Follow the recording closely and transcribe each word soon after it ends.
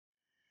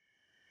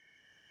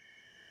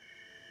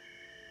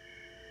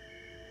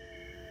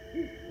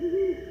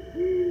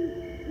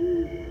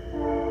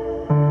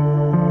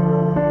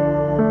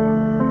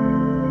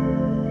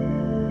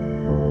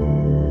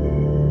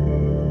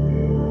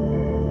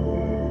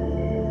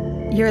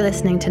You're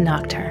listening to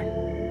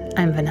Nocturne.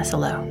 I'm Vanessa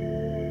Lowe.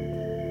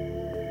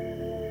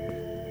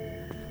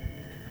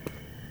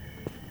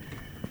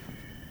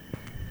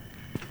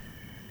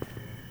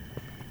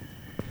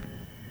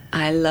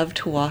 I love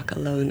to walk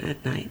alone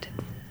at night.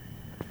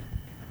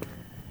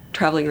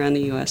 Traveling around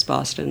the U.S.,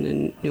 Boston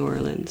and New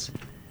Orleans,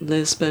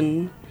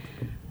 Lisbon,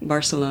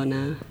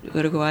 Barcelona,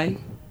 Uruguay,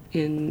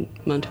 in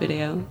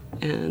Montevideo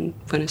and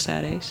Buenos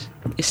Aires,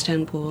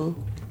 Istanbul,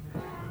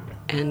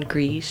 and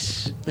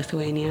Greece,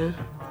 Lithuania,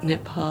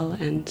 Nepal,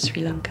 and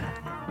Sri Lanka.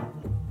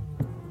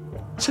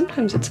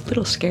 Sometimes it's a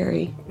little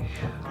scary,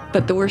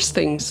 but the worst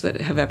things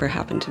that have ever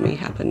happened to me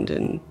happened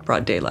in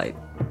broad daylight.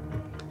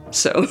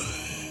 So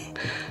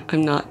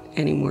I'm not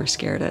any more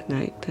scared at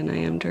night than I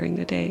am during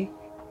the day.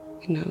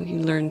 You know, you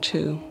learn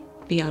to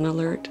be on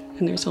alert,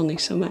 and there's only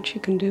so much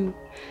you can do.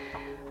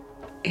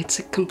 It's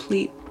a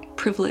complete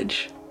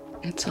privilege.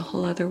 It's a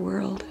whole other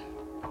world.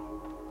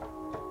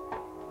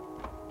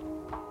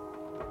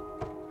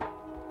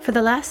 For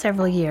the last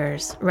several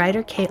years,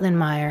 writer Caitlin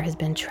Meyer has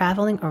been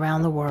traveling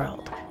around the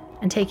world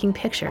and taking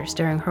pictures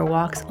during her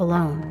walks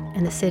alone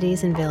in the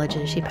cities and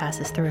villages she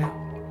passes through.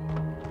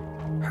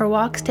 Her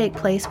walks take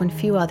place when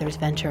few others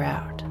venture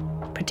out,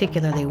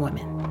 particularly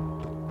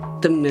women.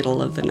 The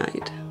middle of the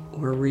night,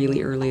 or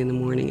really early in the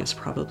morning, is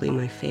probably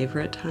my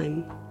favorite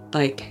time.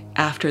 Like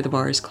after the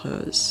bars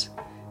close.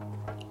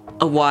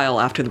 A while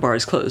after the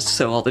bars closed,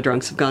 so all the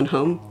drunks have gone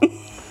home.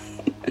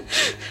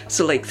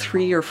 So like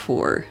 3 or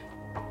 4.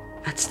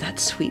 That's that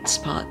sweet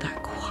spot,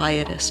 that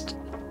quietest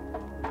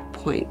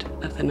point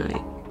of the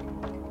night.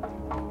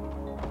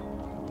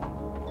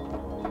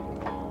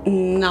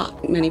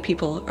 Not many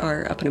people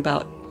are up and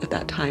about at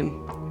that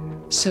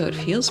time, so it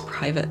feels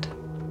private.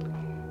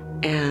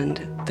 And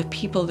the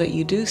people that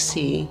you do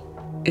see,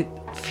 it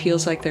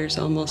feels like there's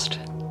almost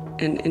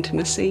an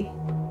intimacy.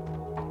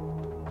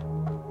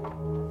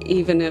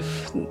 Even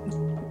if,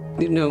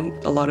 you know,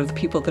 a lot of the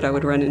people that I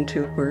would run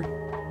into were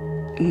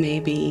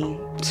maybe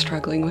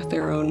struggling with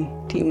their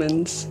own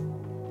demons,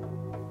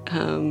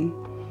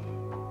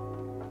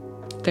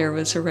 there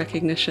was a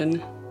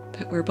recognition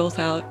that we're both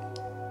out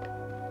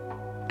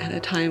at a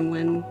time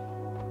when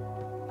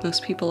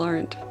most people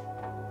aren't.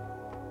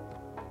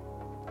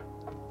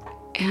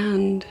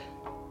 And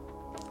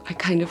I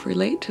kind of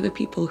relate to the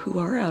people who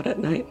are out at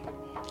night.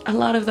 A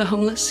lot of the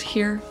homeless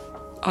here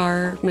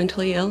are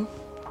mentally ill,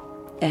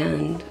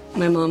 and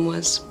my mom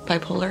was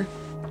bipolar,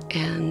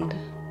 and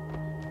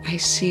I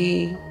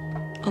see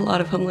a lot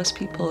of homeless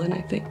people, and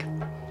I think,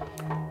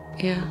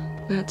 yeah,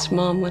 that's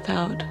Mom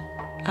without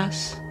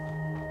us.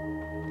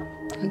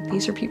 And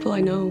these are people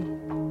I know.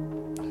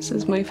 This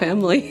is my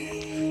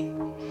family.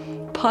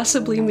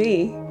 Possibly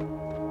me.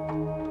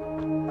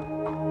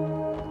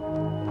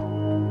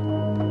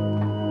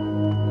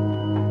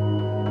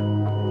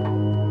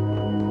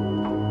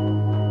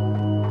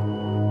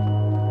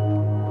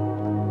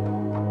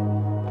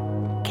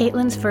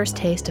 Caitlin's first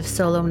taste of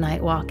solo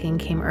night walking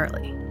came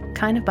early,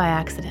 kind of by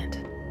accident.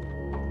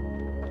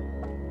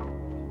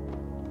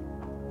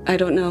 I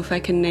don't know if I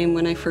can name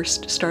when I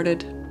first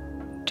started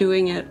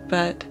doing it,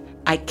 but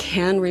I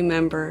can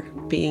remember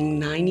being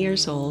 9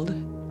 years old,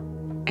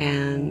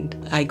 and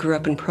I grew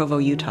up in Provo,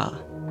 Utah,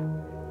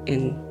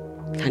 in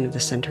kind of the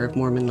center of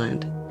Mormon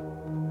land.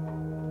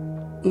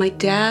 My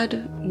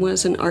dad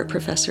was an art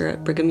professor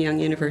at Brigham Young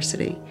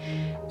University,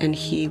 and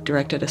he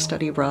directed a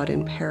study abroad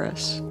in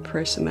Paris for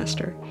a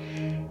semester.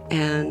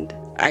 And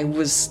I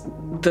was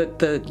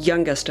the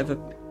youngest of a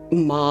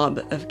mob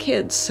of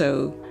kids,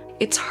 so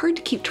it's hard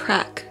to keep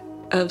track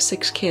of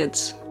 6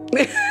 kids.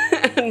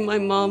 And my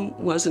mom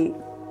wasn't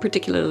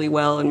particularly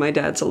well, and my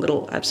dad's a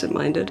little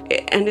absent-minded.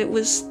 And this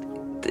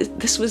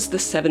was the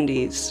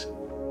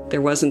 70s.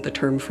 There wasn't the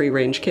term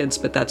free-range kids,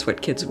 but that's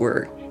what kids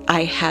were.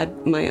 I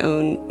had my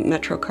own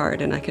Metro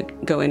card, and I could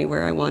go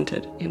anywhere I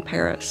wanted in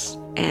Paris.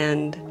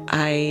 And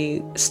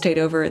I stayed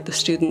over at the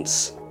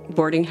students'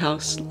 boarding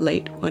house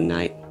late one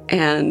night,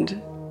 and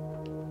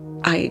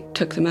I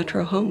took the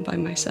Metro home by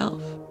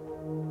myself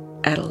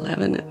at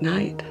 11 at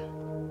night.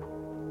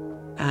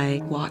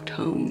 I walked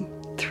home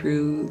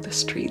through the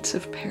streets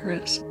of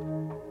Paris.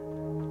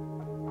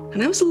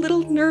 And I was a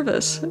little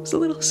nervous. I was a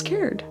little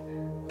scared.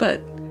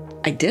 But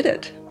I did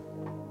it.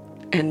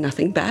 And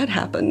nothing bad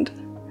happened.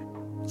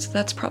 So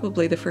that's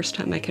probably the first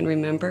time I can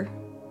remember.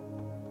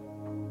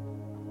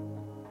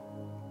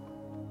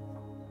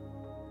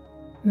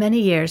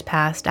 Many years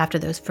passed after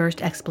those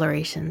first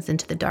explorations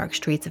into the dark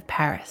streets of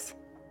Paris.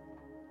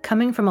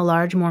 Coming from a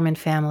large Mormon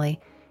family,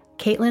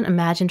 Caitlin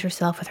imagined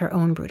herself with her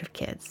own brood of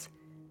kids.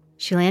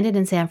 She landed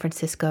in San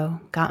Francisco,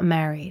 got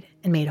married,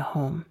 and made a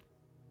home.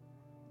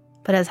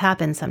 But as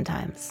happens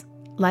sometimes,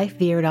 life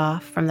veered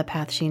off from the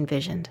path she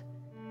envisioned.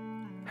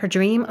 Her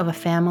dream of a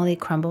family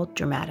crumbled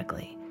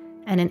dramatically,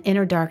 and an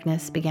inner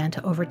darkness began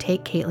to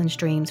overtake Caitlin's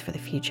dreams for the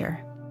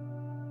future.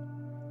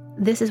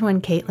 This is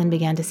when Caitlin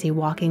began to see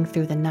walking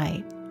through the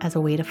night as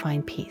a way to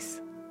find peace.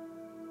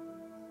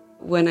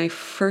 When I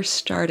first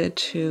started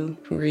to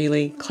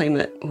really claim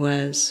it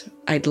was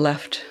I'd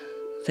left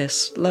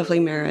this lovely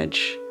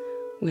marriage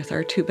with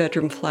our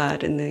 2-bedroom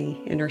flat in the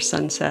inner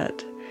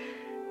Sunset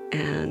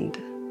and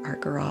our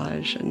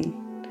garage.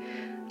 And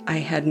I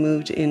had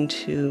moved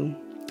into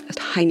a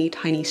tiny,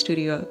 tiny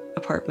studio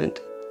apartment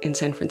in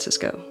San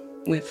Francisco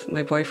with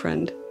my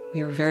boyfriend.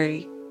 We were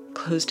very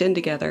closed in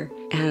together,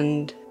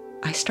 and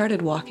I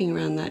started walking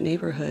around that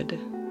neighborhood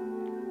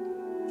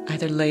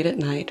either late at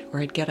night, or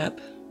I'd get up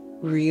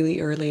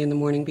really early in the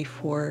morning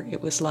before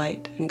it was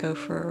light and go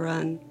for a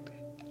run.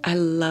 I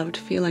loved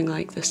feeling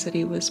like the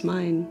city was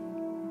mine.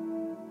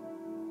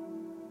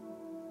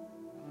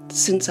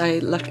 Since I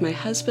left my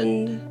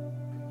husband,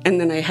 and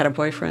then I had a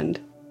boyfriend,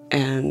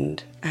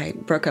 and I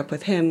broke up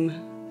with him,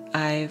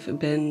 I've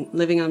been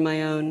living on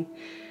my own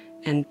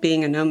and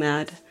being a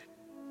nomad.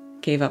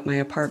 Gave up my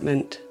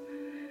apartment,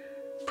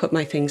 put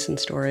my things in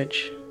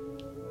storage,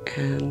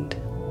 and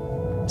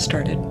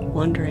started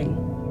wandering.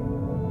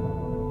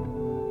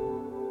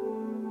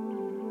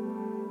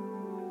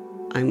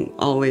 I'm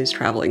always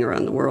traveling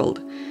around the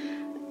world.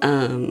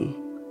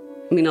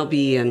 I'll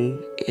be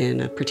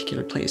in a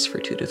particular place for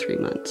 2 to 3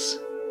 months.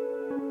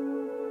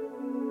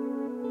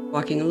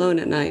 Walking alone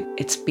at night,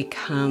 it's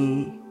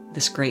become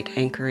this great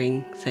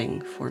anchoring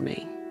thing for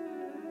me.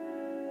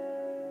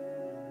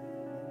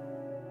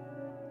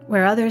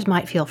 Where others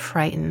might feel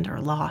frightened or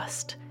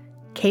lost,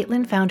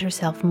 Caitlin found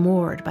herself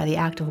moored by the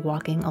act of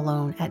walking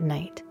alone at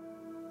night.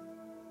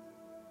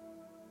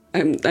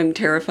 I'm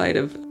terrified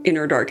of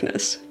inner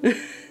darkness,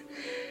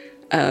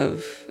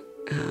 of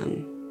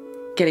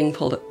getting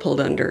pulled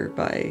under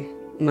by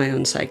my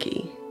own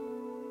psyche.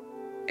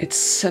 It's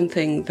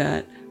something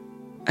that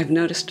I've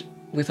noticed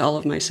with all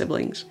of my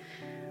siblings.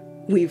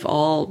 We've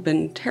all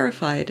been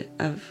terrified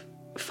of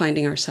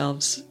finding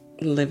ourselves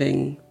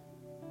living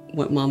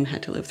what Mom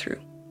had to live through.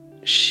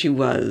 She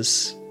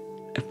was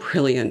a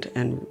brilliant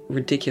and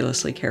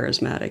ridiculously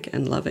charismatic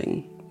and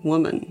loving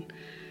woman,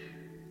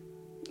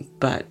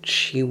 but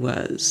she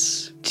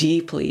was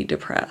deeply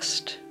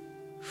depressed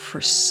for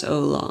so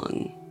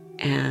long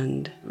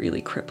and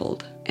really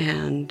crippled.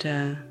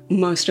 And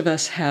most of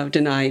us have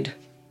denied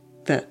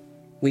that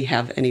we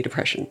have any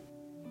depression.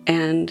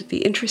 And the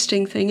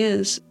interesting thing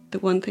is, the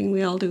one thing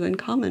we all do in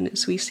common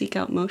is we seek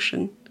out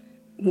motion.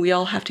 We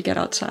all have to get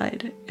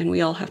outside, and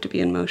we all have to be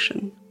in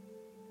motion.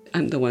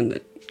 I'm the one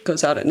that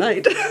goes out at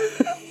night,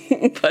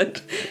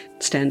 but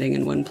standing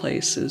in one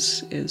place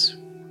is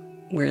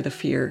where the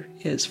fear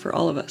is for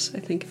all of us, I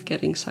think, of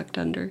getting sucked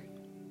under.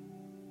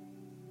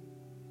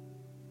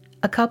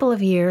 A couple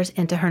of years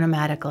into her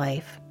nomadic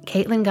life,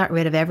 Caitlin got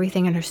rid of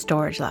everything in her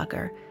storage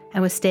locker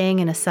and was staying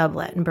in a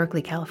sublet in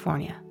Berkeley,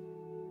 California.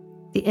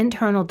 The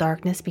internal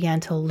darkness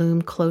began to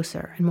loom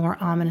closer and more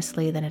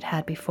ominously than it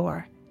had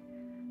before.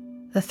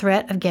 The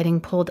threat of getting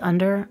pulled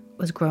under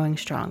was growing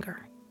stronger.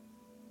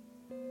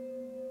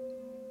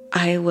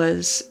 I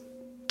was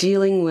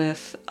dealing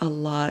with a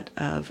lot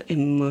of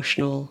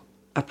emotional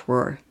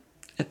uproar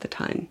at the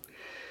time.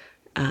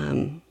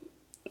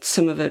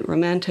 Some of it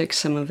romantic,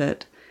 some of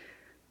it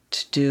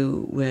to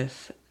do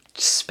with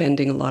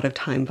spending a lot of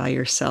time by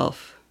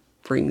yourself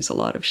brings a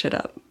lot of shit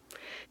up.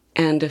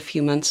 And a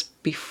few months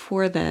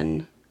before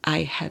then,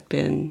 I had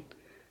been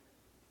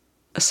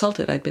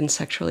assaulted. I'd been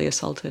sexually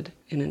assaulted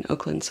in an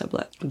Oakland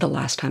sublet the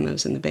last time I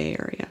was in the Bay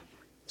Area.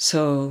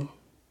 So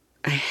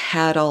I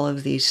had all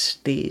of these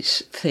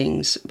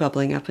things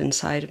bubbling up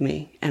inside of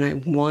me, and I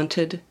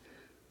wanted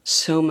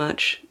so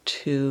much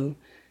to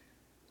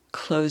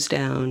close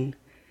down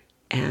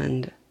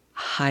and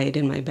hide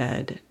in my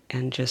bed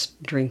and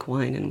just drink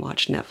wine and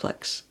watch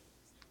Netflix.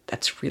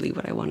 That's really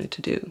what I wanted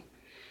to do.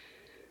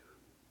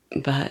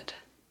 But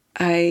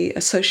I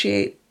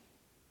associate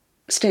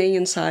staying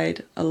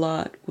inside a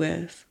lot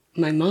with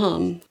my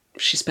mom.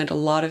 She spent a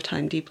lot of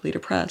time deeply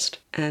depressed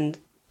and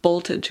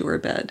bolted to her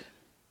bed.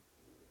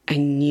 I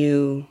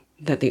knew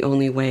that the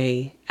only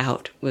way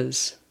out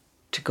was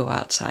to go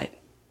outside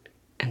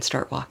and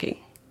start walking.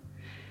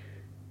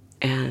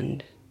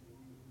 And,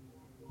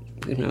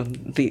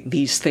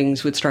 these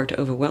things would start to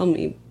overwhelm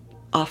me,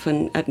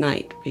 often at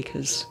night,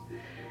 because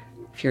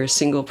if you're a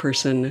single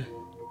person,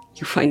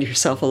 you find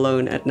yourself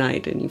alone at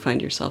night and you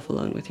find yourself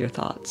alone with your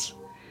thoughts.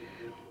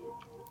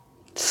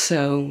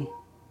 So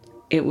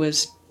it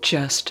was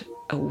just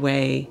a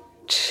way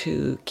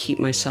to keep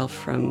myself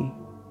from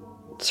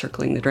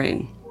circling the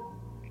drain.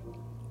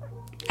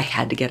 I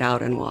had to get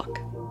out and walk.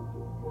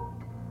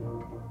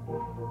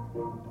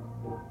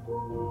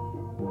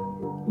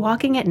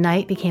 Walking at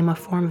night became a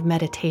form of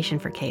meditation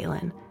for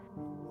Caitlin,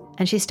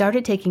 and she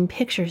started taking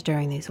pictures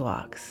during these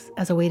walks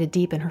as a way to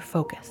deepen her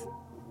focus.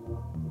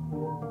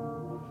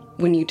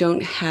 When you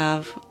don't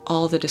have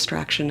all the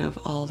distraction of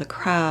all the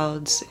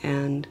crowds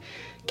and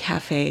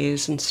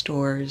cafes and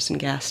stores and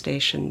gas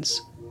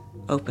stations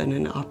open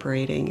and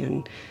operating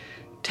and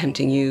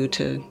tempting you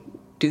to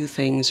do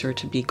things or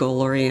to be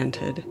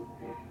goal-oriented,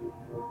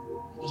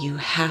 you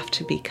have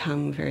to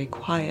become very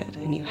quiet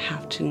and you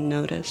have to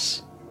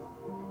notice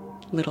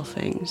little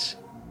things.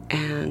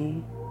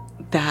 And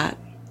that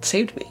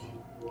saved me.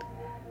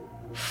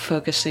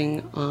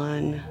 Focusing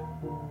on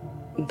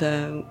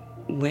the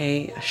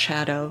way a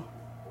shadow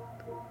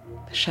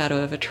The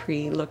shadow of a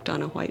tree looked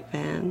on a white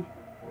van.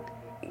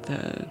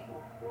 The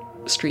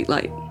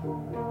streetlight,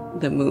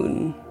 the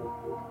moon.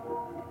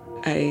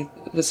 I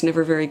was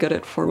never very good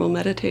at formal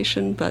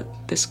meditation, but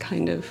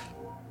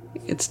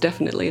it's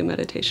definitely a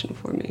meditation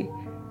for me.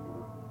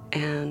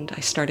 And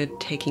I started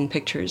taking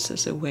pictures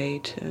as a way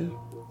to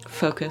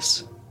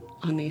focus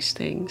on these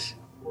things.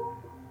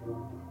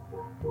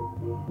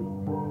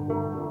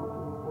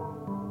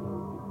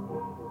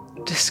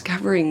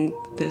 Discovering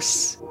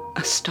this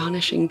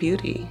astonishing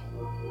beauty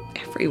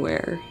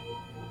everywhere,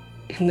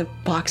 in the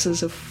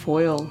boxes of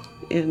foil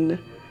in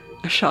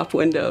a shop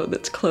window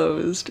that's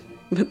closed,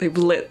 but they've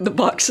lit the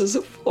boxes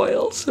of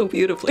foil so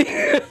beautifully.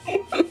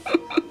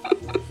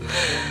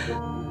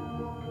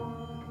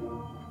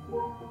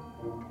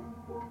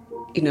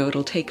 You know,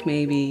 it'll take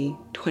maybe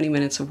 20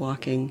 minutes of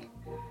walking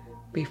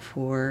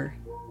before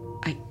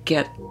I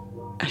get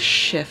a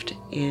shift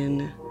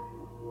in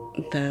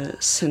the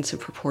sense of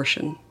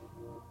proportion.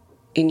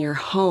 In your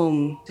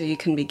home, you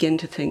can begin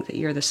to think that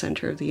you're the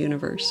center of the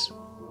universe.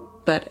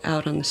 But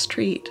out on the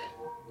street,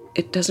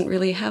 it doesn't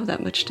really have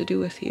that much to do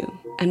with you.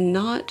 And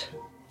not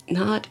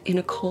in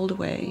a cold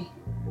way.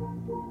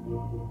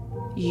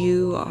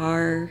 You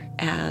are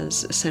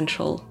as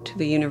essential to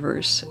the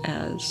universe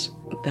as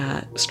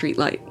that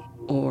streetlight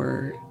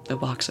or the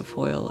box of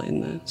foil in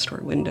the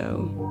store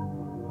window.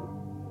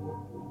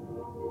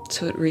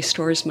 So it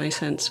restores my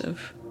sense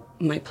of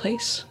my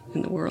place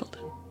in the world.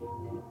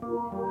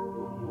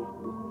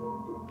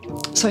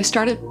 So I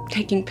started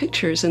taking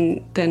pictures,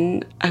 and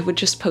then I would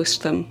just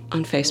post them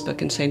on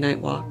Facebook and say night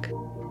walk.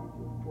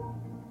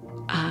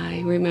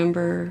 I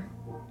remember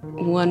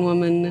one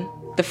woman,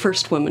 the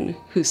first woman,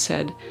 who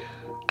said,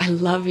 "I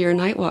love your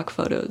night walk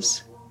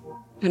photos."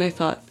 And I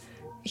thought,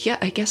 yeah,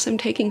 I guess I'm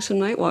taking some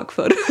night walk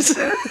photos.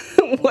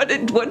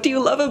 What do you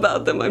love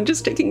about them? I'm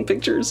just taking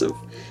pictures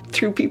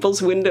through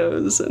people's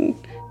windows. And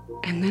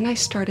then I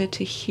started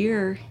to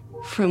hear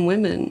from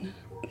women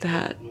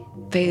that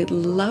they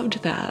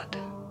loved that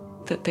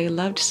they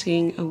loved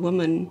seeing a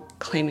woman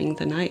claiming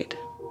the night,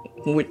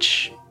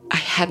 which I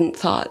hadn't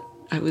thought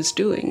I was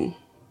doing.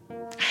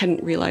 I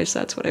hadn't realized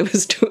that's what I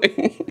was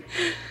doing.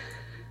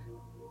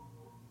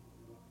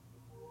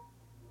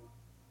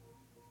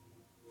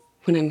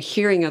 When I'm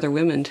hearing other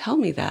women tell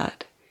me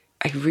that,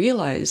 I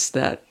realize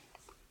that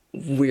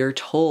we're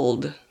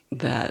told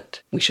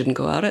that we shouldn't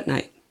go out at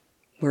night.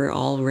 We're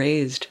all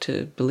raised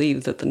to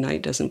believe that the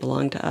night doesn't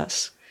belong to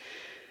us.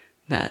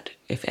 That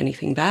if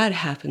anything bad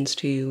happens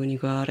to you when you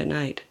go out at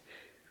night,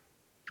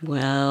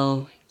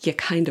 well, you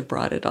kind of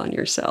brought it on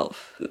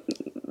yourself.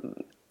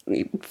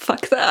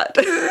 Fuck that.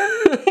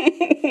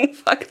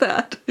 Fuck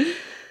that.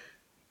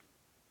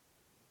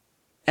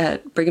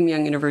 At Brigham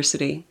Young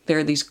University, there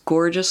are these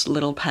gorgeous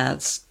little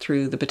paths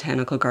through the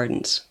botanical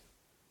gardens.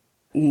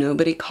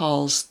 Nobody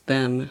calls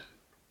them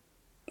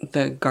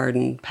the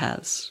garden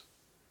paths.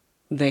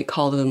 They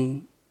call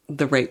them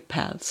the rape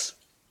paths.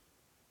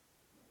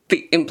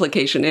 The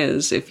implication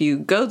is, if you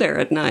go there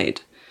at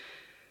night,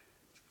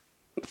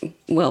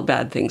 well,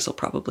 bad things will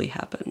probably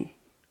happen.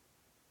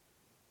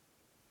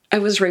 I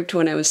was raped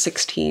when I was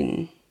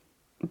 16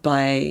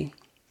 by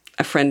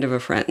a friend of a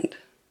friend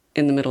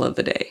in the middle of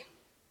the day.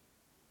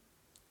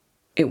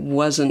 It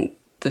wasn't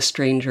the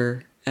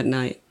stranger at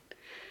night.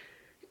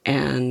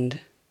 And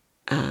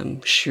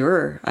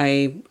sure,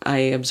 I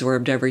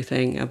absorbed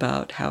everything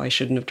about how I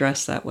shouldn't have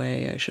dressed that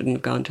way. I shouldn't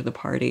have gone to the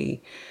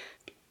party.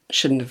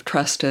 Shouldn't have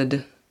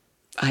trusted.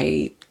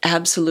 I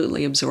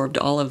absolutely absorbed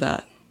all of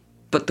that.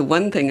 But the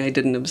one thing I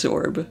didn't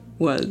absorb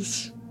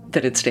was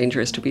that it's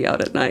dangerous to be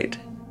out at night.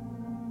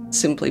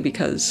 Simply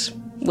because,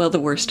 well, the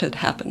worst had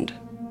happened.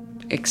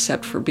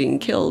 Except for being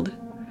killed,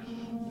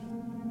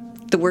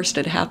 the worst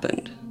had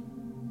happened.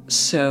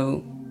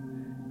 So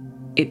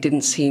it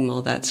didn't seem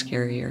all that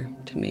scarier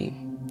to me.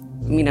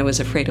 I mean, I was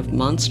afraid of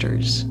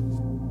monsters.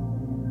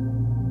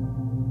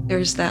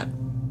 There's that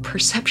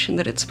perception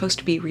that it's supposed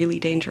to be really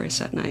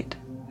dangerous at night.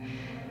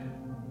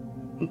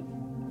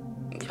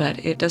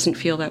 But it doesn't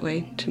feel that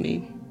way to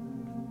me.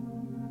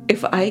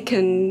 If I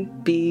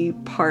can be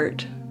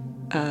part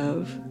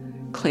of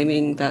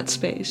claiming that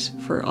space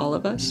for all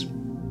of us,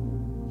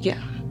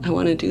 yeah, I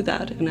want to do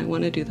that, and I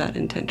want to do that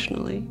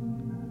intentionally.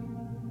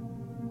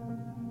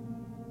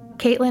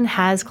 Caitlin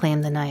has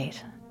claimed the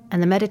night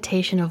and the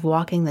meditation of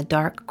walking the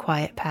dark,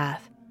 quiet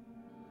path,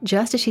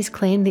 just as she's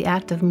claimed the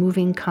act of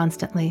moving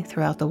constantly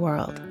throughout the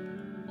world.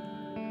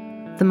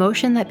 The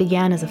motion that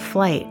began as a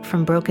flight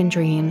from broken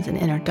dreams and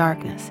inner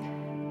darkness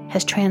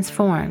has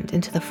transformed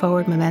into the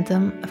forward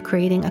momentum of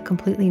creating a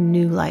completely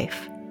new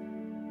life.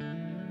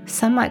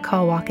 Some might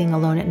call walking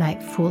alone at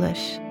night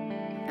foolish,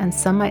 and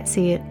some might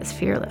see it as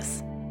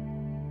fearless.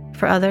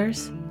 For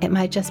others, it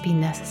might just be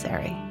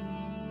necessary.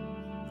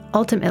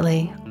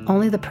 Ultimately,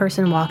 only the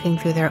person walking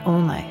through their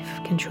own life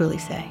can truly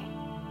say.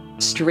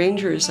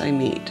 Strangers I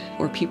meet,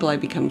 or people I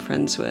become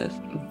friends with,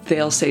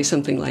 they'll say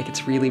something like,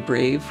 "It's really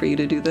brave for you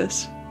to do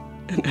this."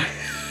 And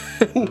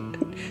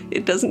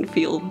it doesn't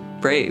feel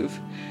brave.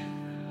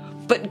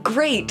 but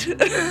great.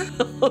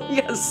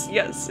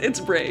 Yes, it's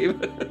brave.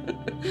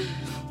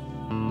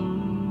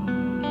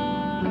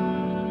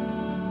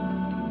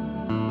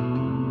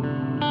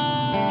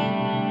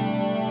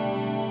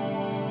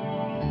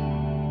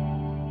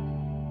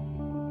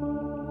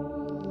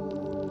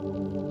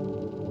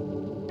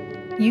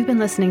 You've been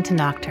listening to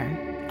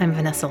Nocturne. I'm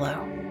Vanessa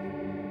Lowe.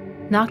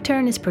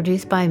 Nocturne is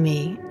produced by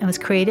me and was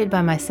created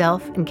by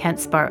myself and Kent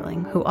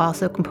Spartling, who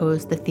also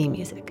composed the theme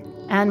music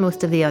and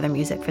most of the other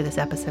music for this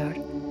episode.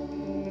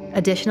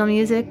 Additional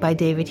music by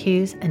David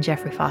Hughes and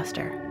Jeffrey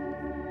Foster.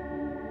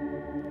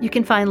 You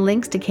can find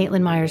links to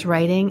Caitlin Meyer's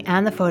writing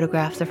and the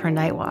photographs of her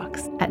night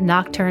walks at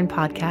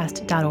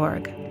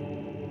nocturnepodcast.org.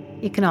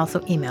 You can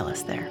also email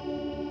us there.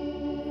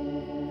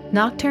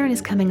 Nocturne is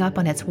coming up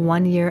on its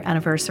 1-year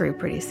anniversary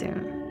pretty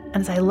soon.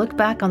 And as I look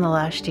back on the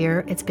last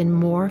year, it's been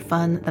more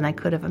fun than I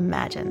could have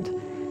imagined.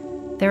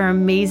 There are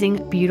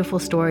amazing, beautiful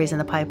stories in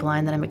the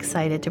pipeline that I'm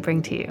excited to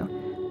bring to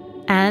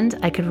you. And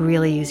I could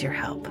really use your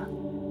help.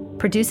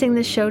 Producing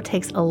this show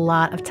takes a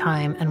lot of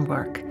time and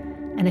work.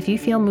 And if you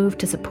feel moved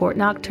to support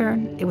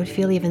Nocturne, it would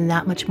feel even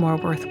that much more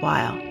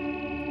worthwhile.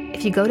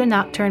 If you go to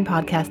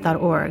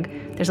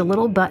nocturnepodcast.org, there's a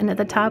little button at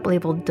the top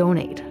labeled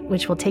Donate,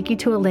 which will take you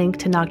to a link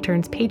to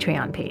Nocturne's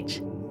Patreon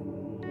page.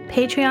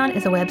 Patreon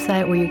is a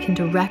website where you can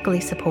directly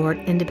support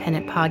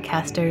independent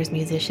podcasters,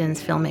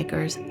 musicians,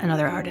 filmmakers, and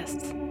other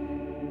artists.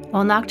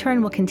 While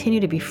Nocturne will continue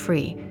to be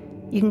free,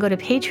 you can go to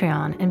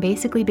Patreon and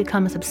basically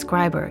become a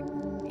subscriber.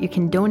 You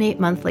can donate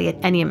monthly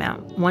at any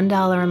amount,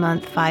 $1 a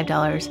month,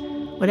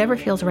 $5, whatever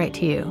feels right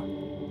to you,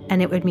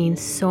 and it would mean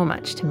so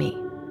much to me.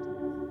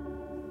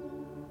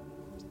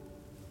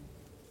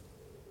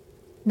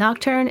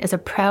 Nocturne is a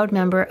proud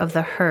member of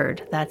The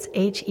Herd, that's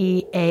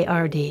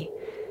HEARD,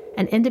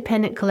 an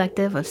independent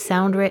collective of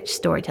sound-rich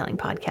storytelling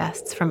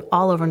podcasts from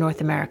all over North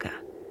America.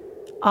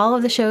 All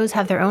of the shows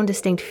have their own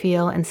distinct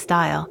feel and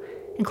style,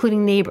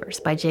 including Neighbors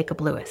by Jacob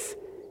Lewis.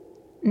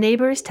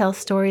 Neighbors tells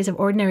stories of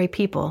ordinary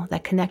people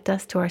that connect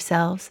us to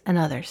ourselves and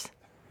others.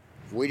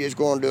 We're just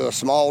going to do a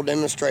small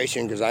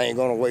demonstration because I ain't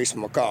going to waste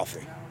my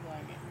coffee.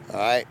 All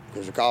right?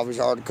 Because the coffee's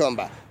hard to come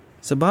by.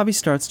 So Bobby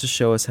starts to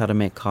show us how to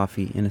make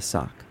coffee in a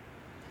sock.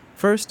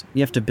 First,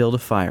 you have to build a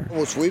fire.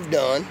 Which we've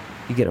done.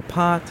 You get a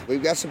pot.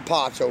 We've got some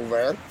pots over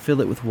there.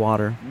 Fill it with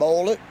water.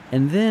 Boil it.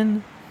 And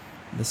then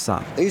the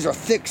sock. These are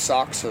thick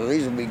socks, so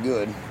these will be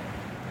good.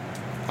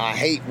 I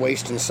hate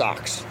wasting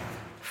socks.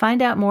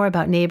 Find out more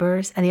about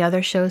Neighbors and the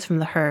other shows from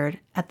The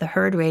Herd at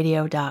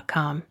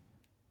theherdradio.com.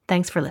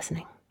 Thanks for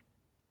listening.